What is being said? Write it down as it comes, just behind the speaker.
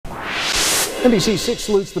NBC6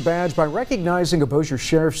 salutes the badge by recognizing a Bossier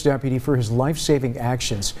Sheriff's deputy for his life-saving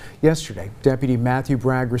actions. Yesterday, Deputy Matthew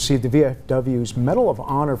Bragg received the VFW's Medal of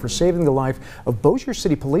Honor for saving the life of Bossier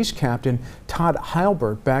City Police Captain Todd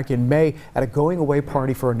Heilbert back in May at a going-away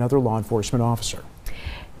party for another law enforcement officer.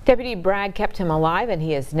 Deputy Bragg kept him alive, and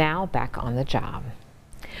he is now back on the job.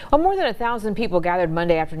 Well, more than 1,000 people gathered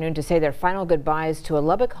Monday afternoon to say their final goodbyes to a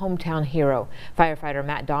Lubbock hometown hero, firefighter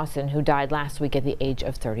Matt Dawson, who died last week at the age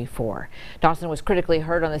of 34. Dawson was critically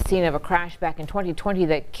hurt on the scene of a crash back in 2020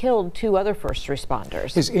 that killed 2 other first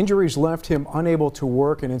responders. His injuries left him unable to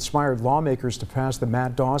work and inspired lawmakers to pass the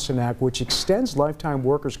Matt Dawson Act, which extends lifetime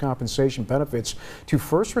workers' compensation benefits to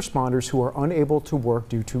first responders who are unable to work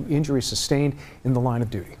due to injuries sustained in the line of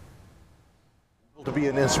duty. To be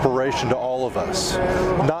an inspiration to all of us,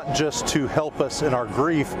 not just to help us in our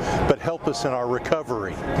grief, but help us in our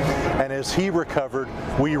recovery. And as he recovered,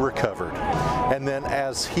 we recovered. And then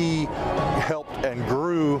as he helped and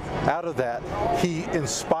grew out of that, he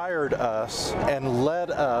inspired us and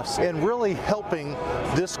led us in really helping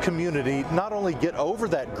this community not only get over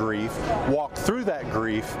that grief, walk through that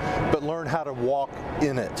grief, but learn how to walk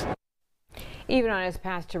in it. Even on his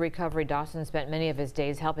path to recovery, Dawson spent many of his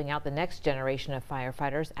days helping out the next generation of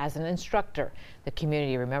firefighters as an instructor. The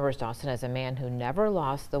community remembers Dawson as a man who never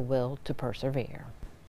lost the will to persevere.